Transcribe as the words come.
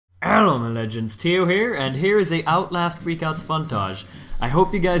Hello my legends, Teo here, and here is a Outlast Freakouts Funtage. I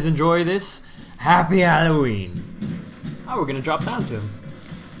hope you guys enjoy this. Happy Halloween! Oh, we're gonna drop down to him.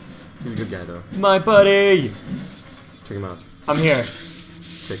 He's a good guy though. My buddy! Check him out. I'm here.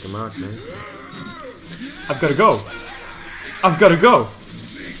 Check him out, man. I've gotta go. I've gotta go!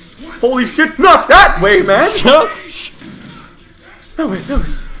 Holy shit, not that way, man! Shut up! That way, that way.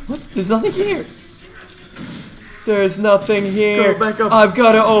 What? There's nothing here. There's nothing here. Go back up. I've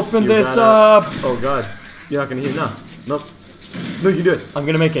gotta open this up. Oh god. You're not gonna hear now. Nope. No, you do it. I'm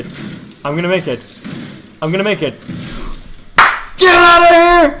gonna make it. I'm gonna make it. I'm gonna make it. Get out of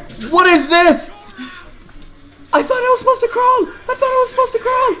here! What is this? I thought I was supposed to crawl. I thought I was supposed to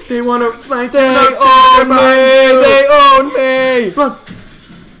crawl. They wanna flank. They own me. They own me. Run.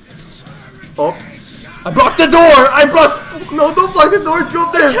 Oh. I blocked the door. I blocked. No, don't block the door.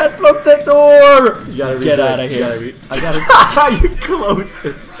 Jump there. I can't block the door. You gotta get out of here. I gotta. You close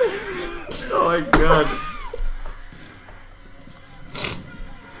it. Oh my god.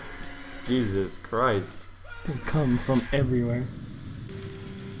 Jesus Christ. They come from everywhere.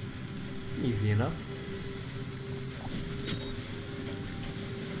 Easy enough.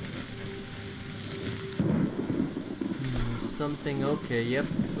 Something, okay, yep,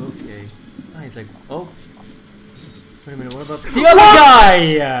 okay. Ah, he's like, oh. Wait a minute, what about the other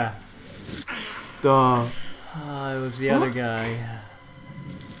guy? Duh. Ah, it was the other guy.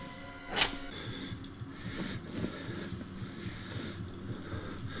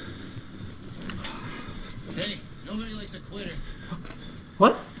 Hey, nobody likes a quitter.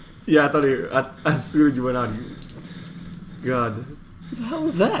 What? Yeah, I thought you. As soon as you went out, you. God. What the hell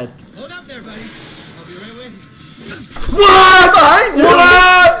was that? Hold up there, buddy. I'll be right with you. What? Behind you?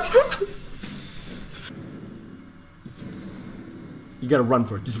 What? You gotta run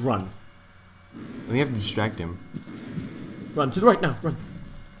for it. Just run. I think you have to distract him. Run to the right now. Run.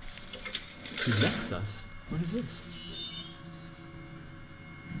 He lets us. What is this?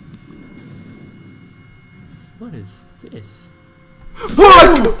 What is this?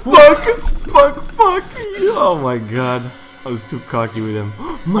 Fuck! Fuck! Fuck! Fuck! Oh my god. I was too cocky with him.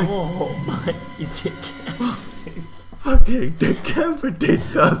 My. Oh my! You did. Okay, the camera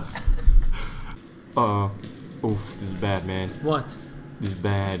dates us. Oof, this is bad, man. What? This is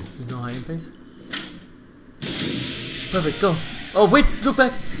bad. There's no hiding place? Perfect, go. Oh, wait, look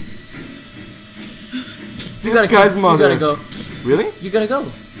back. You gotta guy's go. mother. You gotta go. Really? You gotta go.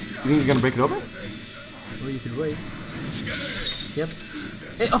 You think he's gonna break it open? Or you could wait. Yep.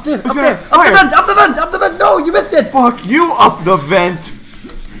 Hey, up there, up gonna there! fire. Up the vent! Up the vent! Up the vent! No, you missed it! Fuck you up the vent!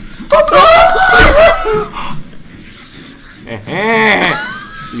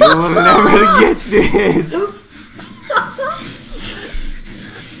 You will never get this!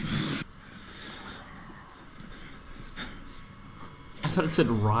 I thought it said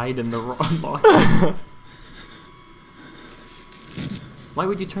ride in the wrong lock. Why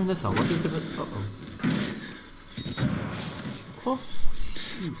would you turn this on? What is different? Uh-oh. Oh,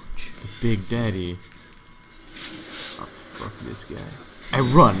 huge. The Big Daddy. Oh, fuck this guy. I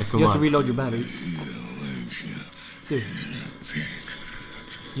run, come You on. have to reload your battery. Dude.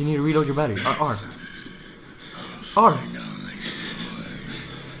 You need to reload your battery. R. R.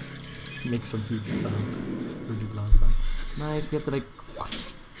 Make some huge sound. Really loud sound. Nice, we have to like... What are you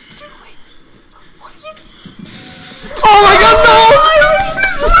doing? What are you... Oh my god, no!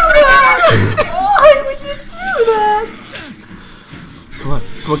 Why would you do that?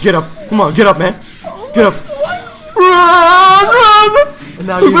 Come on, get up. Come on, get up, man. Get up. Run! And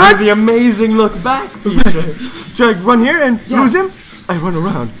now you do the amazing look back feature. Should I run here and lose him? I run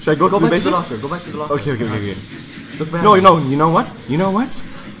around. Should I go to the back to the basement? locker. Go back to the locker. Okay. Look back. No, you know what? You know what?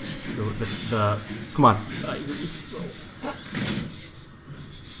 Come Come on.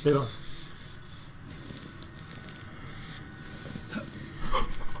 Get on.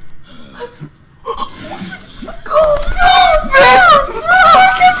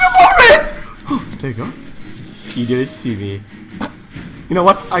 There you go. He didn't see me. You know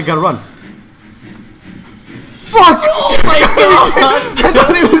what? I gotta run. Fuck! Oh my god! I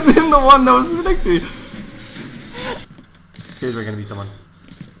thought he was in the one that was next to me. Here's where we're gonna beat someone.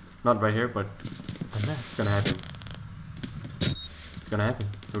 Not right here, but it's gonna happen. It's gonna happen.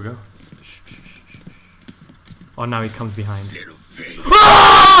 Here we go. Oh, now he comes behind.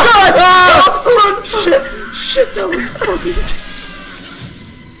 Ah! Shit, that was fucking.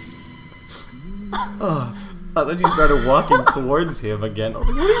 Oh, I thought you started walking towards him again. I was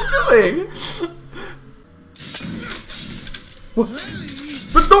like, what are you doing? What?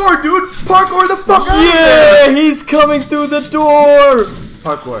 The door, dude! Parkour the fuck out of there! Yeah, he's coming through the door!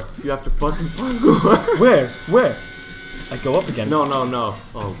 Parkour. You have to fucking parkour. Where? Where? I go up again. No, no, no.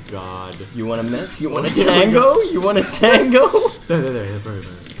 Oh god. You want to mess? You want to tango? You want to tango? There. Very.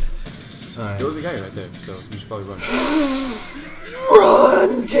 Alright. There was a guy right there, so you should probably run.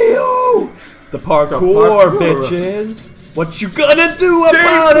 Run, Geo! The parkour, bitches! What you gonna do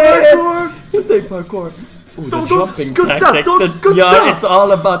about it? They parkour. Ooh, the jumping tactic. Yeah, it's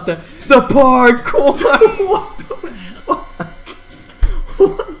all about the parkour. What the fuck?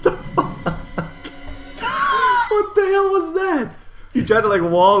 What the fuck? What the hell was that? You tried to like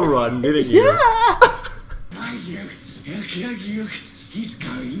wall run, didn't you? Yeah! He'll kill you. He's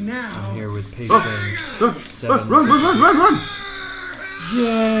coming now. I'm here with patience. Run!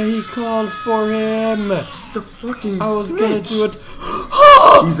 Yeah, he calls for him. The fucking I was snitch. gonna do it.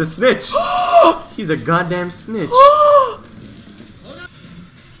 He's a snitch. He's a goddamn snitch. Oh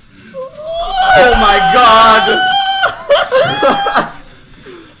my god!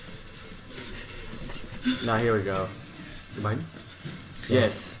 Now here we go. You mind?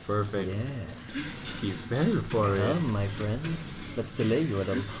 Yes, perfect. Yes. You better for it. Come, my friend. Let's delay you a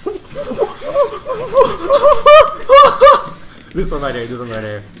little. This one right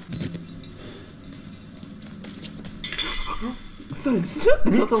here. I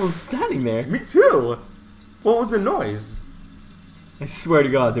thought that was standing there. Me too. What was the noise? I swear to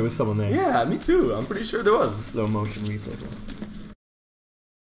God, there was someone there. Yeah, me too. I'm pretty sure there was. Slow motion replay. Bro.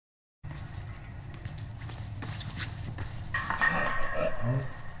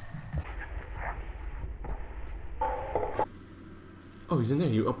 Oh, he's in there.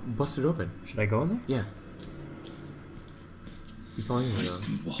 You busted open. Should I go in there? Yeah. He's probably in there. How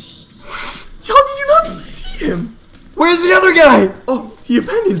did you not see him? Where's the other guy? Oh, he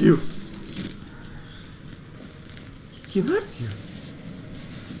abandoned you. He left you.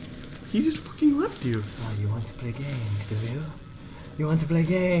 He just fucking left you. Oh, you want to play games, do you? You want to play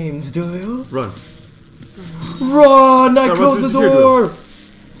games, do you? Run. Run! I No, run closed to the the security door!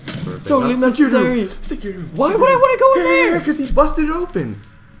 Perfect. Totally necessary. Security room. Why would I want to go in Yeah, there? because he busted it open.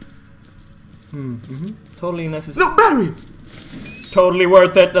 Totally necessary. No, battery. Totally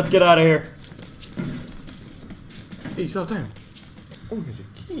worth it. Let's get out of here. Hey, you still have time. Oh, there's a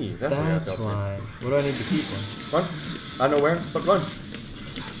key. That's That's why. What do I need to keep one? Run. I know where, but run.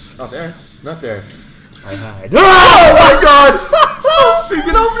 Not there. Not there. I hide. Oh my god! He's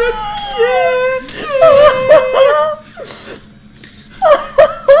gonna open it!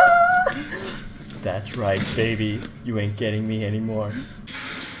 That's right, baby. You ain't getting me anymore.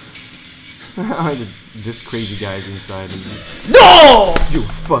 This crazy guy's inside and No! you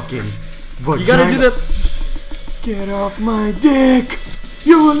fucking vagina. You gotta do that. Get off my dick!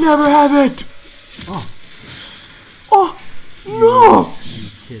 You will never have it! Oh. Oh! No! You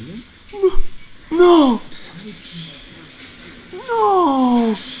kill him? No!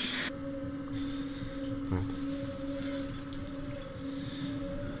 No!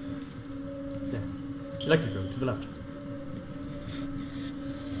 There. Electric room to the left.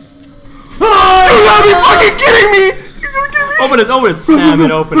 You gotta be fucking kidding me! You're gonna get me! Open it, slam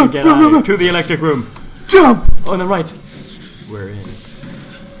it open and get out of here. To the electric room. Jump! On the right. We're in.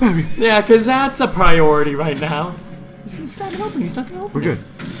 Baby. Yeah, cause that's a priority right now. He's gonna slam it open, he's not gonna open We're it. good.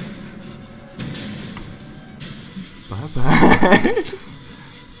 Bye-bye.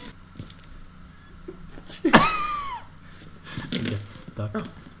 It gets stuck. Oh.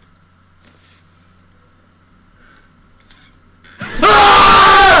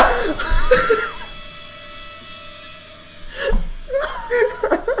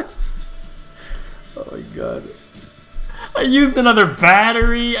 Oh my god. I used another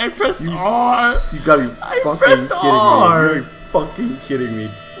battery. I pressed R. You gotta be I fucking pressed kidding R. me. You're fucking kidding me.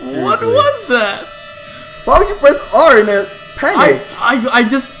 What Seriously. was that? Why would you press R in a panic? I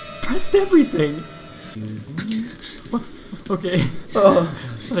just pressed everything. Excuse me. Okay. Oh.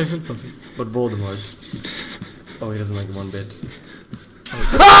 I heard something. But Voldemort. Oh, he doesn't like it one bit.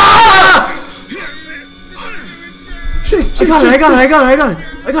 Shake, I got it.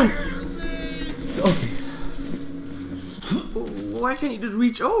 Okay. Why can't you just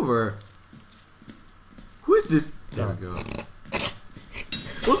reach over? Who is this? There we go.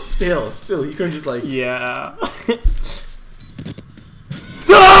 Well, still, he couldn't just like. Yeah.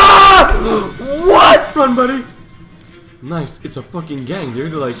 What? Run, buddy. Nice. It's a fucking gang,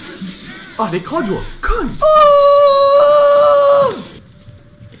 dude. They're like, oh, they called you a cunt.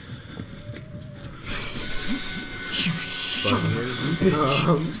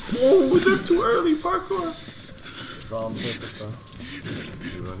 Oh, they're too early, parkour. It's all on purpose, bro.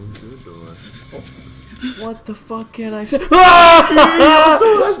 You run into the door. What the fuck can I say? So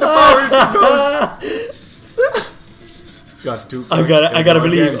that's the power it goes. Got two. I gotta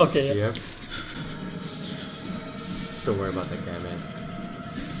believe. Okay. Yep. Don't worry about that guy, man.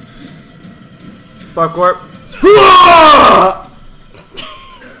 Parkour.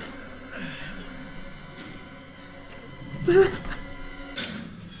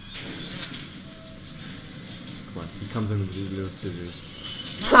 Come on, he comes in with these little scissors.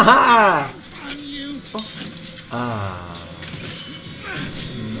 Haha! Ah.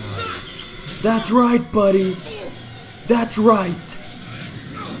 Nice. That's right, buddy. That's right.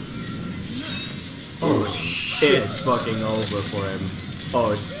 Oh shit! It's fucking over for him.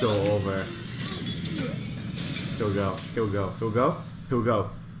 Oh, it's so over. He'll go. He'll go. He'll go. He'll go.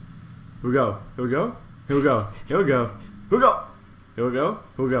 He'll go. He'll go. He'll go. He'll go. He'll go. He'll go.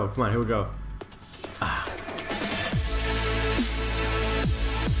 He'll go. Come on. He'll go.